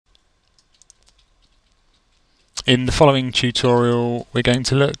In the following tutorial we're going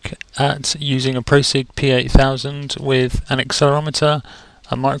to look at using a Prosig P8000 with an accelerometer,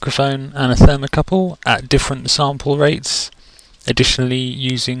 a microphone and a thermocouple at different sample rates, additionally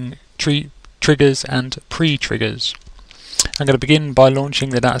using triggers and pre-triggers. I'm going to begin by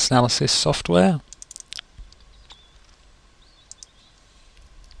launching the data analysis software.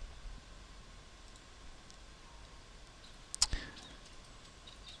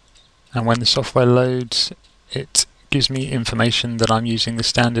 And when the software loads, it gives me information that I'm using the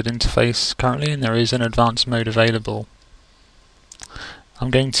standard interface currently, and there is an advanced mode available. I'm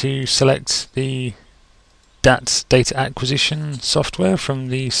going to select the DAT data acquisition software from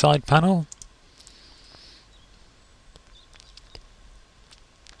the side panel.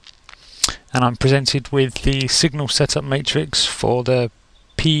 And I'm presented with the signal setup matrix for the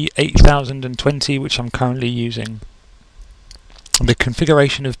P8020, which I'm currently using. The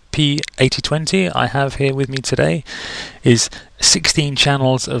configuration of P8020 I have here with me today is 16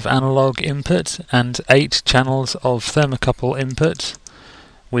 channels of analog input and 8 channels of thermocouple input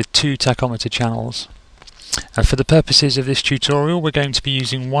with 2 tachometer channels. And for the purposes of this tutorial we're going to be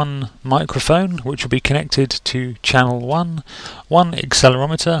using one microphone which will be connected to channel 1, one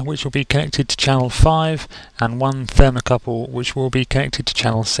accelerometer which will be connected to channel 5 and one thermocouple which will be connected to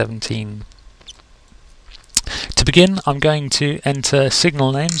channel 17. To begin, I'm going to enter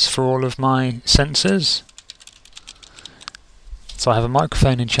signal names for all of my sensors. So I have a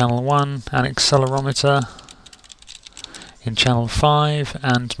microphone in channel 1, an accelerometer in channel 5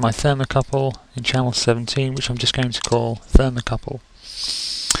 and my thermocouple in channel 17, which I'm just going to call thermocouple.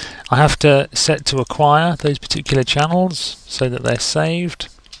 I have to set to acquire those particular channels so that they're saved,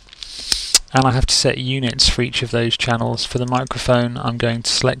 and I have to set units for each of those channels. For the microphone I'm going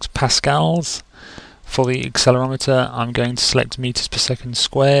to select pascals. For the accelerometer I'm going to select meters per second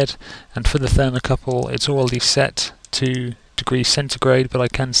squared, and for the thermocouple it's already set to degrees centigrade, but I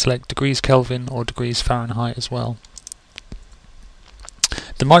can select degrees Kelvin or degrees Fahrenheit as well.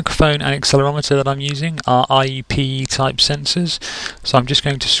 The microphone and accelerometer that I'm using are IEP type sensors, so I'm just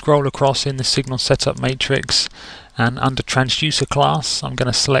going to scroll across in the signal setup matrix, and under transducer class I'm going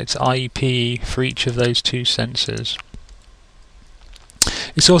to select IEP for each of those 2 sensors.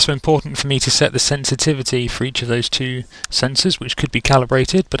 It's also important for me to set the sensitivity for each of those 2 sensors, which could be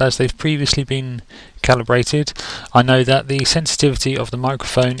calibrated, but as they've previously been calibrated, I know that the sensitivity of the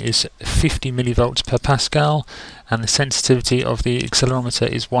microphone is 50 millivolts per pascal and the sensitivity of the accelerometer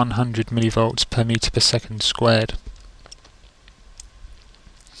is 100 millivolts per meter per second squared.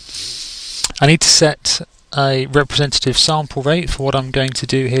 I need to set a representative sample rate for what I'm going to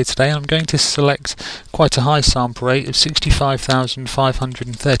do here today. I'm going to select quite a high sample rate of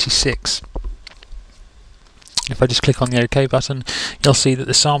 65,536. If I just click on the OK button, you'll see that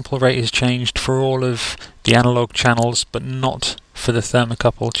the sample rate has changed for all of the analog channels but not for the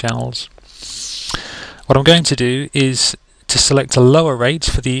thermocouple channels. What I'm going to do is to select a lower rate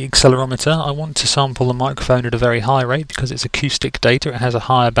for the accelerometer. I want to sample the microphone at a very high rate because it's acoustic data, it has a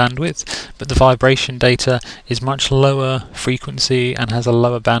higher bandwidth, but the vibration data is much lower frequency and has a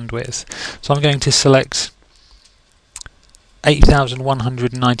lower bandwidth. So I'm going to select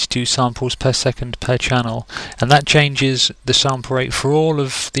 8,192 samples per second per channel, and that changes the sample rate for all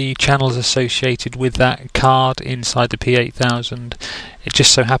of the channels associated with that card inside the P8000. It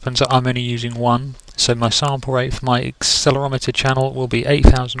just so happens that I'm only using one, so my sample rate for my accelerometer channel will be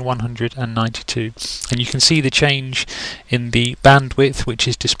 8,192, and you can see the change in the bandwidth, which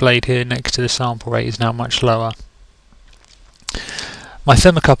is displayed here next to the sample rate, is now much lower. My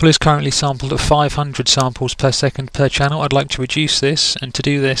thermocouple is currently sampled at 500 samples per second per channel. I'd like to reduce this, and to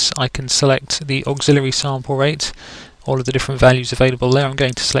do this I can select the auxiliary sample rate, all of the different values available there. I'm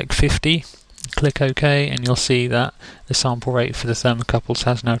going to select 50, click OK, and you'll see that the sample rate for the thermocouples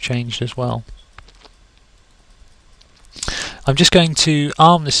has now changed as well. I'm just going to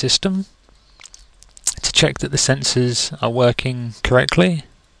arm the system to check that the sensors are working correctly.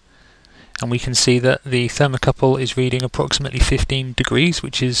 And we can see that the thermocouple is reading approximately 15 degrees,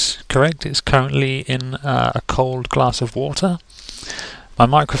 which is correct. It's currently in a cold glass of water. My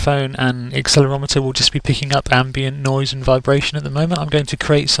microphone and accelerometer will just be picking up ambient noise and vibration at the moment. I'm going to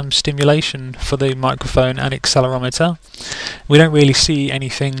create some stimulation for the microphone and accelerometer. We don't really see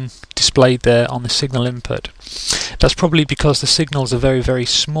anything displayed there on the signal input. That's probably because the signals are very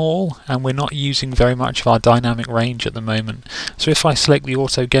small and we're not using very much of our dynamic range at the moment. So if I select the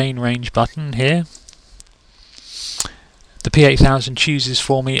auto gain range button here, the P8000 chooses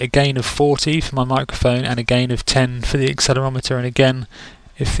for me a gain of 40 for my microphone and a gain of 10 for the accelerometer, and again,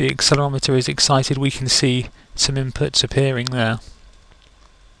 if the accelerometer is excited we can see some inputs appearing there.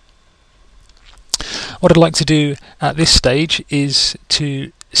 What I'd like to do at this stage is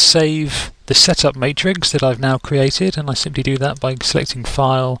to save the setup matrix that I've now created, and I simply do that by selecting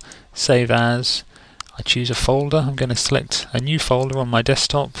File, Save As. I choose a folder. I'm going to select a new folder on my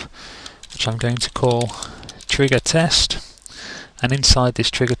desktop, which I'm going to call Trigger Test, and inside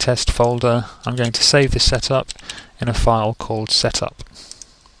this Trigger Test folder I'm going to save the setup in a file called Setup.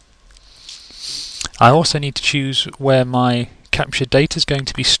 I also need to choose where my captured data is going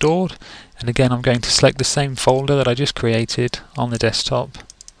to be stored, and again I'm going to select the same folder that I just created on the desktop,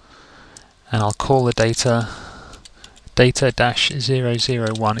 and I'll call the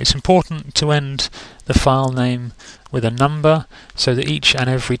data-001. It's important to end the file name with a number so that each and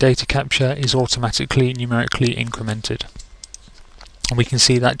every data capture is automatically numerically incremented. And we can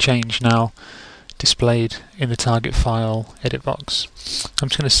see that change now displayed in the target file edit box. I'm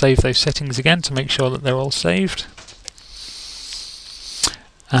just going to save those settings again to make sure that they're all saved.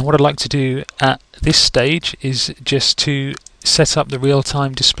 And what I'd like to do at this stage is just to set up the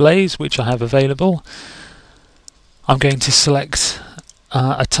real-time displays which I have available. I'm going to select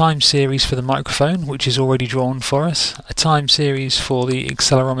a time series for the microphone, which is already drawn for us, a time series for the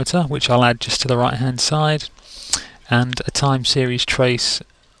accelerometer, which I'll add just to the right hand side, and a time series trace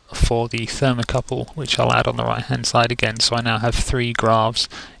for the thermocouple, which I'll add on the right hand side again. So I now have three graphs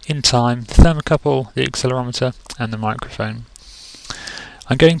in time: the thermocouple, the accelerometer and the microphone.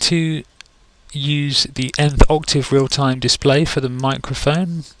 I'm going to use the nth octave real-time display for the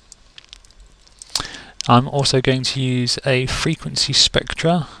microphone. I'm also going to use a frequency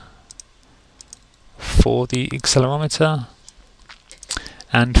spectra for the accelerometer,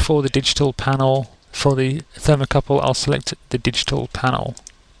 and for the digital panel, for the thermocouple, I'll select the digital panel.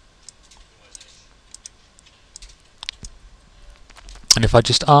 And if I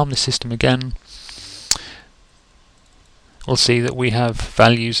just arm the system again, we'll see that we have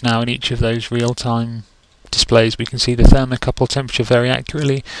values now in each of those real-time displays. We can see the thermocouple temperature very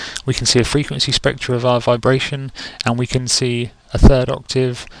accurately, we can see a frequency spectra of our vibration, and we can see a third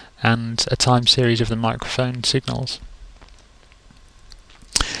octave and a time series of the microphone signals.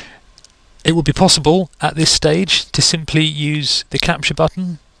 It would be possible at this stage to simply use the capture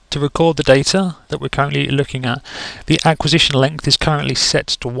button to record the data that we're currently looking at. The acquisition length is currently set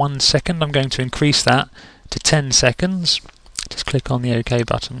to 1 second. I'm going to increase that to 10 seconds. Just click on the OK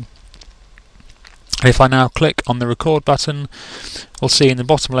button. If I now click on the record button, we'll see in the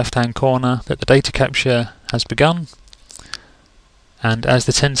bottom left hand corner that the data capture has begun, and as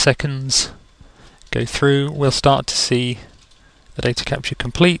the 10 seconds go through we'll start to see the data capture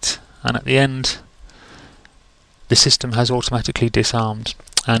complete, and at the end the system has automatically disarmed.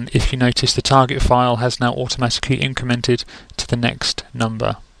 And if you notice, the target file has now automatically incremented to the next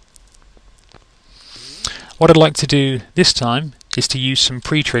number. What I'd like to do this time is to use some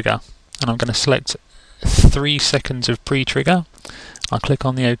pre-trigger, and I'm going to select 3 seconds of pre-trigger. I'll click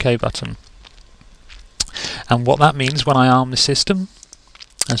on the OK button. And what that means when I arm the system,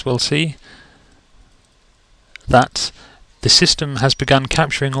 as we'll see, that the system has begun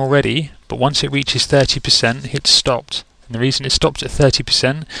capturing already, but once it reaches 30% it's stopped. And the reason it stops at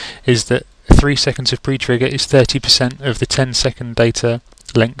 30% is that 3 seconds of pre-trigger is 30% of the 10-second data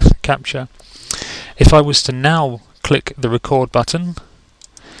length capture. If I was to now click the record button,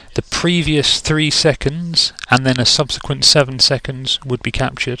 the previous 3 seconds and then a subsequent 7 seconds would be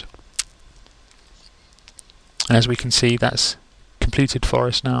captured. And as we can see, that's completed for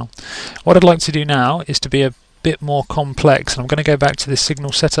us now. What I'd like to do now is to be a bit more complex, and I'm going to go back to the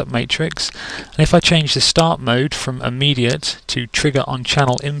signal setup matrix, and if I change the start mode from immediate to trigger on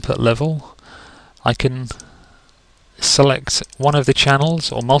channel input level, I can select one of the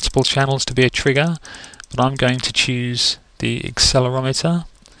channels or multiple channels to be a trigger, but I'm going to choose the accelerometer,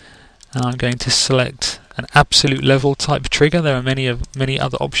 and I'm going to select an absolute level type trigger. There are many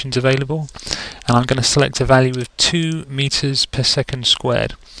other options available, and I'm going to select a value of 2 meters per second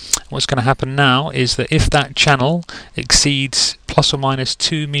squared. What's going to happen now is that if that channel exceeds plus or minus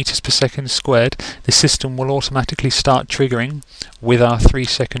 2 meters per second squared, the system will automatically start triggering with our 3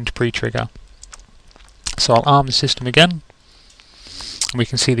 second pre-trigger. So I'll arm the system again, and we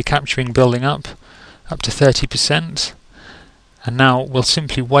can see the capturing building up to 30%, and now we'll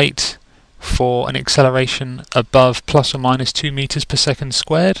simply wait for an acceleration above plus or minus 2 meters per second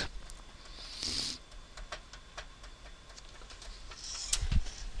squared.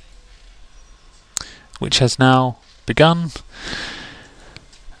 Which has now begun,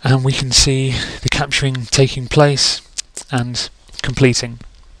 and we can see the capturing taking place and completing.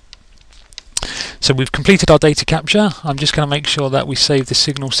 So we've completed our data capture. I'm just going to make sure that we save the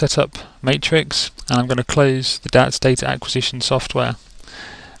signal setup matrix, and I'm going to close the DATS data acquisition software.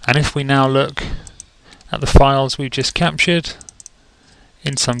 And if we now look at the files we've just captured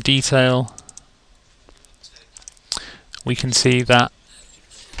in some detail, we can see that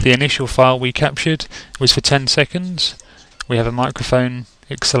the initial file we captured was for 10 seconds. We have a microphone,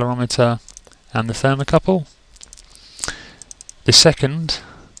 accelerometer and the thermocouple. The second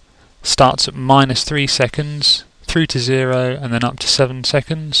starts at -3 seconds through to 0 and then up to 7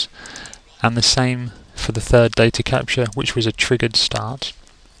 seconds, and the same for the third data capture, which was a triggered start.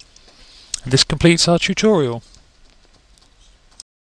 This completes our tutorial.